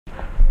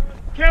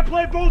Can't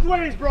play it both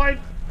ways, Brian.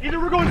 Either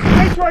we're going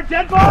straight to our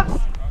dead box,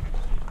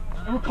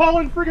 and we're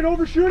calling friggin'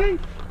 overshooting,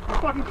 or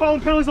fucking calling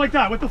penalties like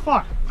that. What the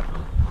fuck?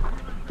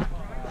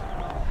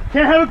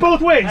 Can't have it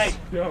both ways. Hey,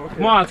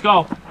 come on, let's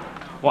go.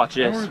 Watch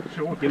this.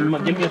 Give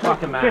me a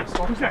fucking mask.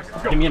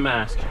 Give me a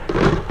mask.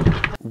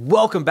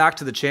 Welcome back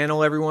to the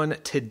channel, everyone.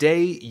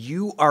 Today,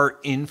 you are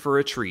in for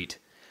a treat.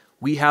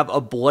 We have a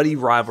bloody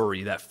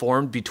rivalry that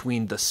formed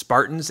between the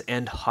Spartans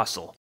and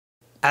Hustle.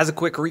 As a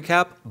quick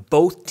recap,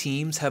 both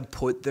teams have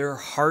put their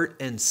heart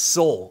and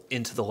soul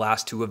into the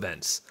last two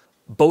events.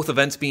 Both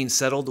events being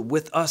settled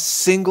with a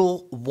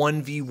single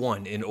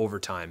 1v1 in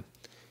overtime.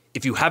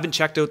 If you haven't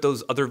checked out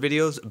those other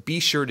videos, be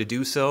sure to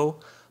do so.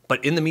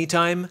 But in the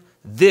meantime,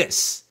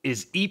 this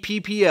is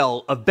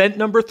EPPL Event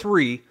number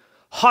 3,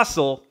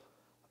 Hustle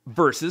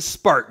versus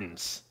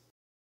Spartans.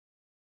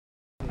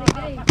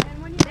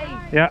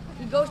 Yeah.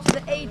 He goes to the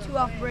A2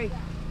 off break.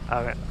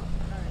 Okay.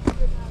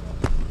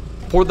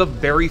 For the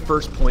very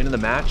first point of the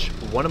match,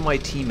 one of my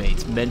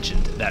teammates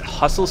mentioned that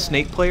Hustle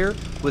Snake player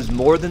was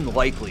more than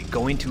likely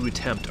going to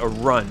attempt a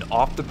run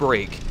off the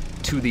break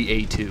to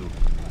the A2.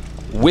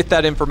 With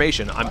that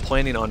information, I'm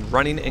planning on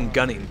running and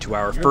gunning to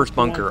our first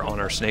bunker on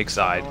our Snake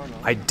side,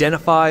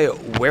 identify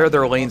where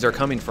their lanes are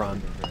coming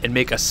from, and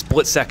make a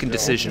split-second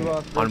decision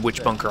on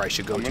which bunker I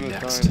should go to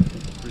next.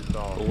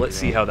 Let's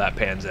see how that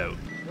pans out.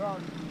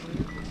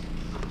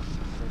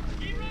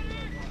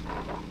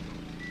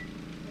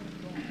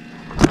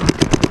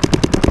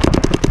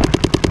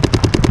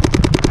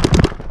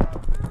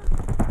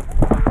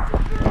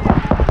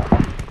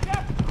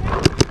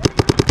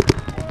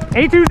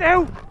 A2's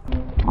out!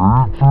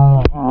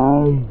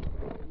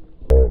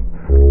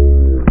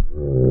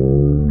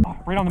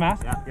 Right on the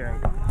mast? Yeah.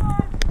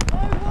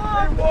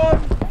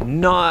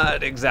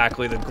 Not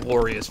exactly the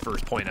glorious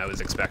first point I was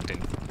expecting.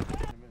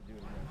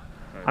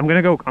 I'm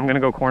gonna go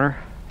corner.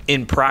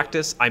 In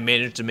practice, I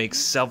managed to make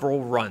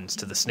several runs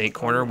to the Snake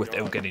corner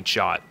without getting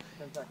shot.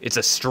 It's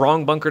a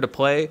strong bunker to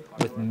play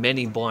with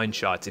many blind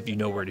shots if you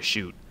know where to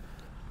shoot.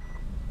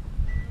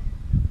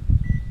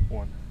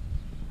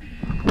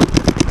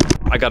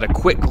 I got a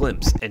quick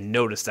glimpse and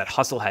noticed that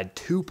Hustle had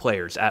 2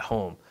 players at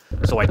home,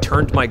 so I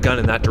turned my gun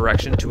in that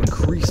direction to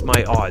increase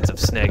my odds of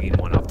snagging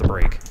one off the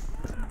break.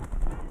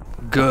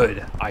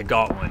 Good, I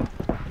got one,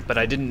 but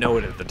I didn't know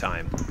it at the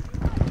time.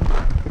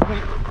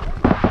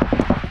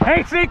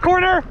 Hey, Snake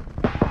corner!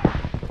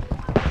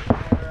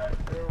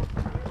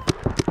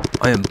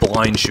 I am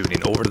blind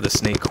shooting over to the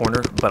Snake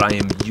corner, but I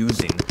am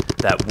using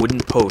that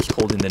wooden post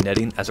holding the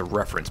netting as a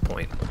reference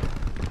point.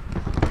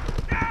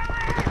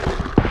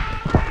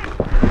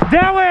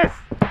 Dallas!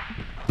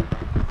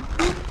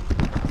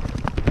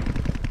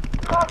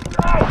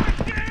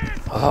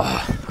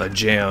 A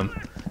jam.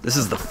 This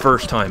is the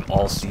first time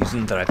all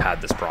season that I've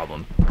had this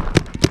problem.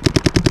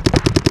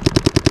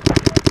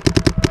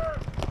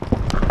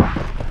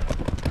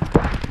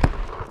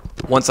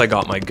 Once I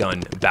got my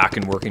gun back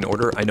in working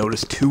order, I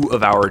noticed 2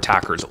 of our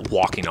attackers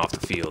walking off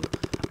the field.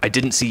 I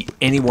didn't see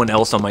anyone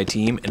else on my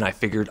team, and I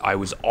figured I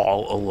was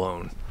all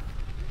alone.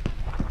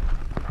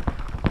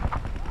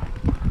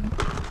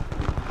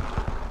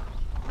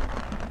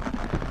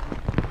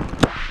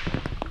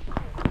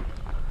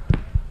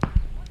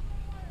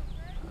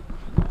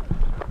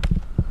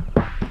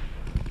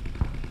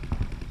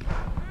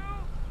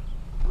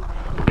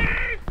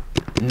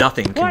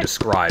 Nothing can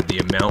describe the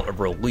amount of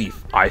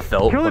relief I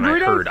felt when I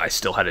heard I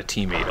still had a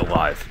teammate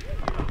alive.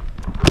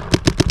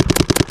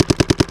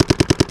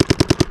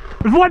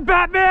 There's one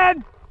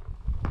Batman!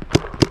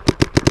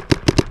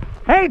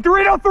 Hey,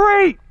 Dorito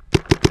 3!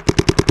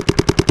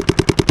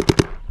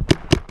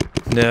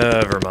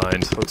 Never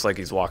mind. Looks like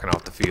he's walking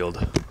off the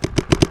field.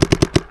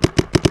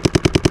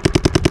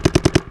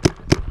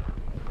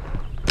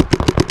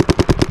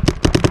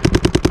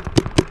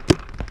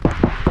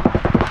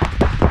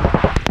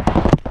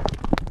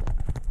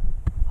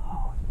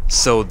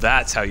 So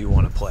that's how you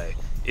want to play.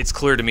 It's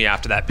clear to me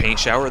after that paint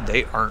shower,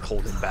 they aren't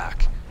holding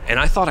back. And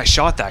I thought I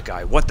shot that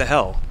guy, what the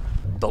hell?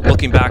 But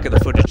looking back at the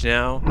footage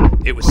now,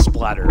 it was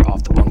splatter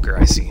off the bunker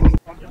I seen.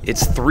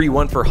 It's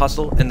 3-1 for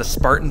Hustle, and the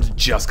Spartans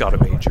just got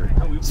a major.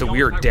 So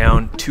we are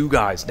down 2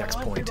 guys next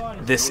point.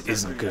 This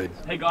isn't good.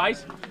 Hey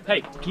guys,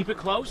 hey, keep it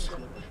close,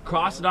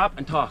 cross it up,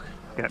 and talk.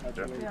 Okay.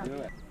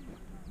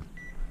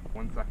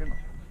 1 second.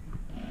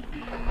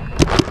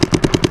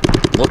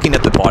 Looking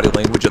at the body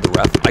language of the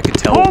ref, I could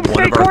tell one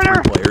of our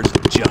 3 players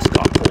just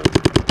got pulled.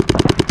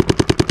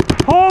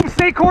 Home,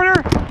 Snake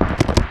corner!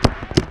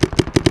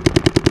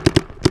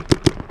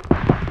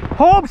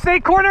 Home,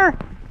 Snake corner!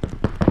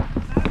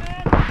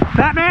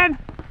 Batman!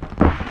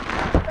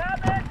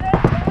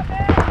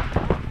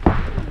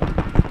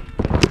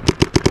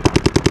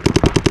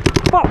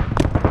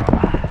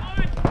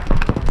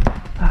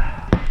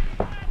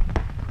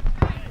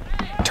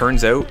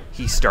 Turns out,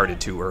 he started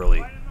too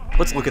early.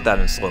 Let's look at that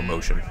in slow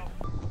motion.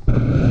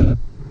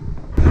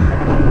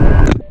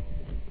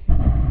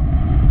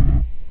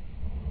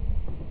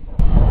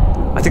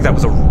 I think that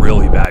was a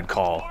really bad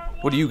call.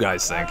 What do you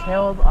guys think?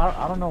 Caleb,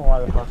 I don't know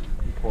why the fuck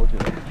he told you.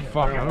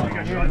 Fuck, I don't think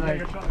I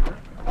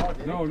should.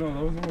 No,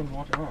 that was the one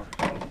watching off.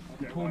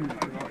 You told me to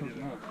not touching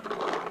that.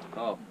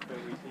 Oh.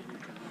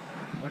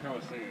 Like I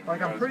was saying.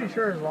 Like, I'm pretty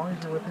sure as long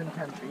as you're within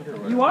 10 feet or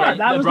whatever. You are.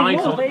 That was Brian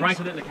the rule. Brian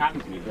said it in the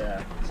captain's meeting.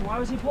 Yeah. So why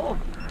was he pulled?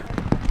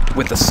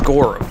 With a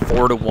score of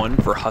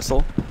 4-1 for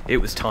Hustle, it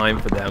was time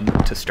for them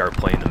to start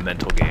playing the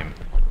mental game.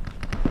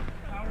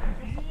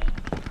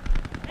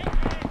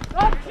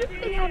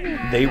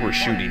 They were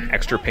shooting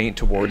extra paint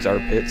towards our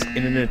pits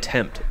in an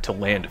attempt to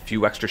land a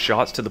few extra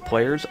shots to the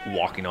players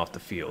walking off the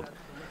field.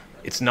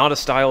 It's not a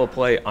style of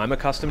play I'm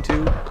accustomed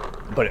to,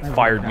 but it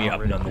fired me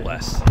up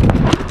nonetheless.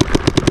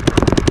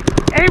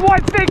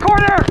 A1, stay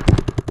corner!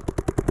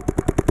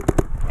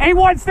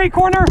 A1, stay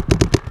corner!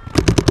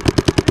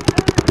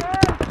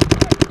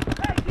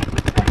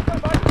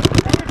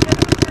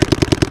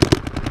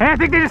 Hey, I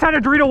think they just had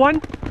a Dorito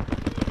 1.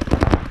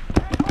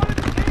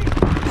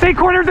 Stay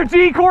corner's a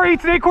G, Corey.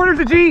 Stay corner's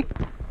a G.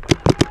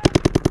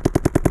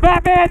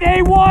 Batman,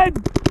 A1.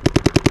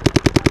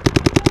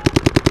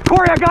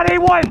 Corey, I got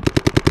A1.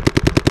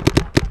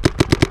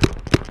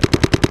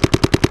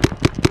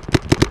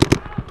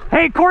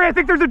 Hey, Corey, I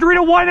think there's a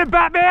Dorito 1 in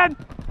Batman.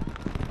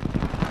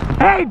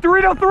 Hey,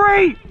 Dorito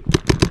 3.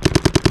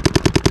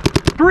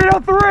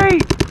 Dorito 3.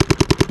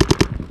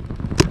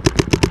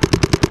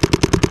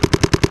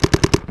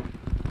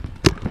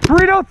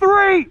 Dorito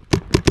 3.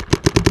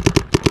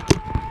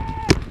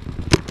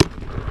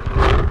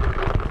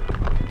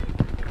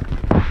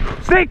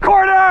 Stay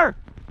corner!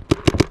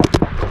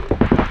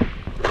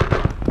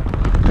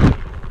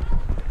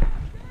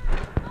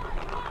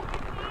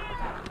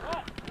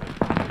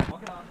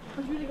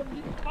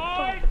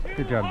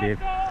 Good job, Dave.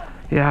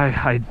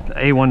 Yeah,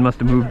 A1 must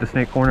have moved the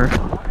snake corner.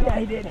 Yeah,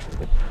 he did.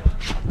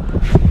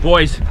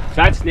 Boys,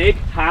 that snake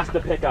has to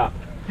pick up.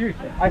 Dude,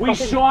 We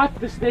shot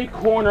the snake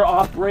corner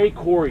off break,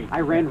 Corey. I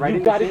ran right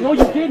into it. No,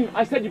 you didn't.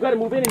 I said you got to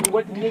move in, and you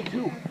went to the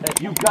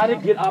A2. You got to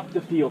get up the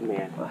field,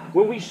 man.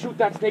 When we shoot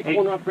that snake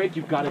corner off break,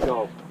 you got to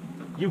go.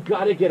 You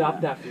got to get up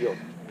that field.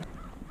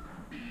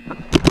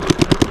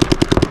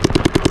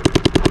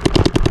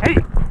 Hey,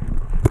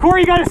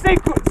 Corey, you got a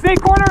snake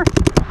corner?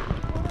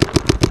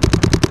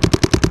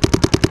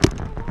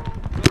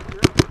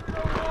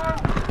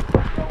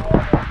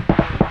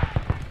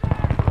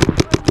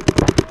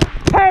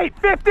 Hey,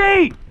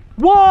 50!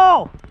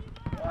 Wall!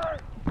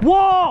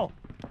 Wall!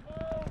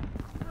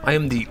 I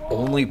am the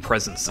only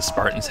presence the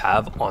Spartans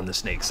have on the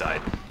snake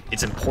side.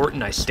 It's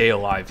important I stay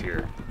alive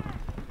here.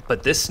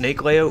 But this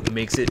snake layout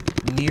makes it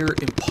near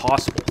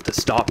impossible to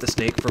stop the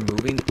snake from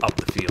moving up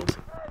the field.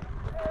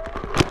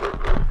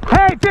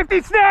 Hey,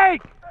 50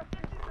 snake!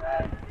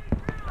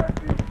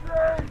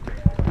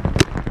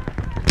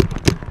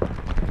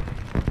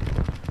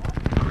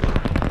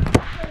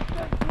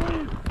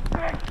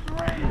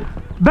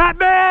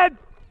 Batman!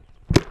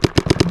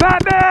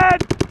 Batman!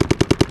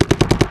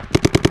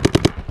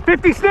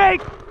 50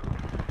 snake!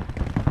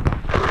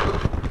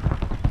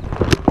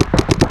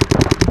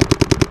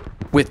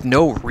 With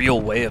no real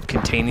way of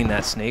containing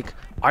that snake,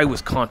 I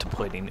was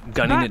contemplating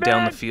gunning it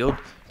down the field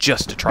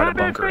just to try to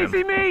bunker him.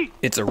 Me!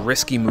 It's a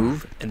risky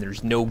move, and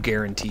there's no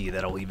guarantee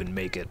that I'll even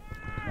make it.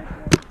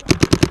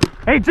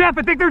 Hey Jeff,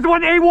 I think there's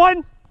one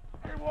A1.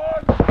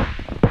 A1!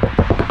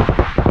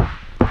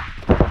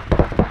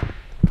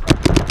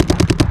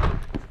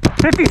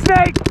 50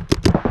 snake!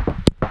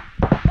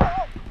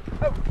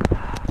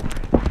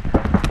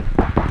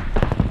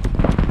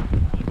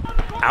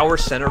 Our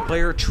center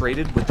player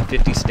traded with the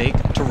 50 snake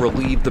to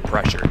relieve the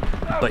pressure,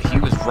 but he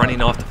was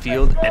running off the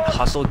field and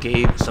Hustle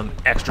gave some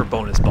extra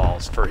bonus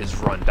balls for his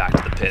run back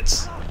to the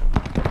pits.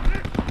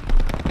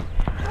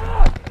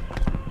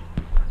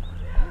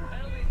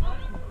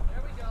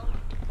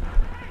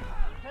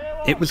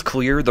 It was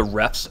clear the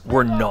refs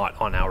were not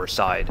on our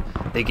side.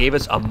 They gave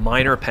us a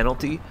minor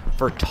penalty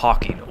for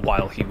talking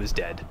while he was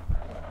dead.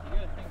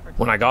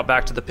 When I got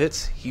back to the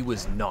pits, he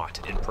was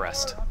not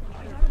impressed.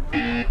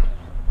 Holy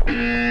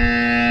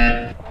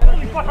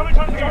fuck, how many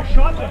times have I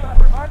shot them?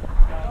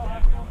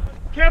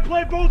 Can't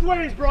play it both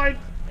ways, Brian.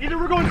 Either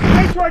we're going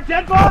straight to our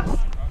dead box,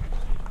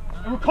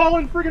 and we're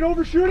calling friggin'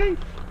 overshooting,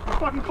 or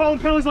fucking calling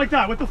penalties like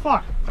that. What the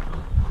fuck?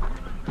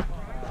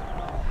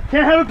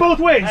 Can't have it both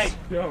ways. Hey,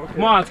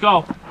 come on, let's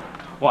go.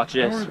 Watch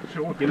this.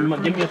 Give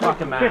me a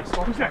fucking mask.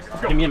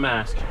 Give me a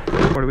mask.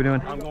 What are we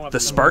doing? The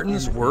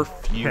Spartans were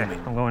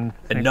fuming. I'm going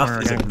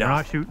Enough is again. enough. They're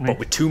not shooting me. But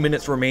with 2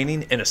 minutes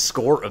remaining and a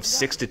score of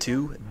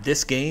 6-2,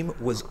 this game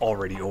was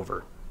already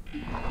over.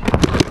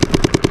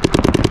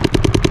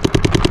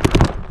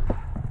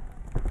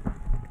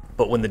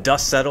 But when the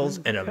dust settles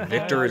and a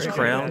victor is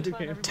crowned,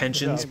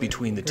 tensions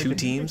between the two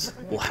teams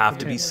will have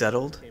to be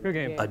settled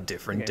a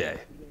different day.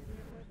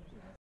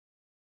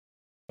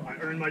 I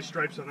earned my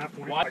stripes on that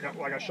point. I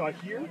got shot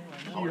here,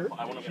 here,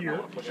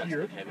 here,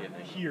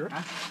 here.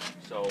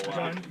 So,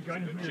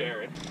 Gun here.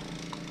 Jared.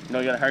 No,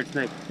 you got a hard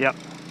snake. Yep.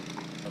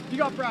 You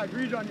got Brad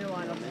Reed on your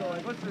lineup, so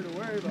like, what's there to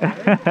worry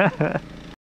about, right?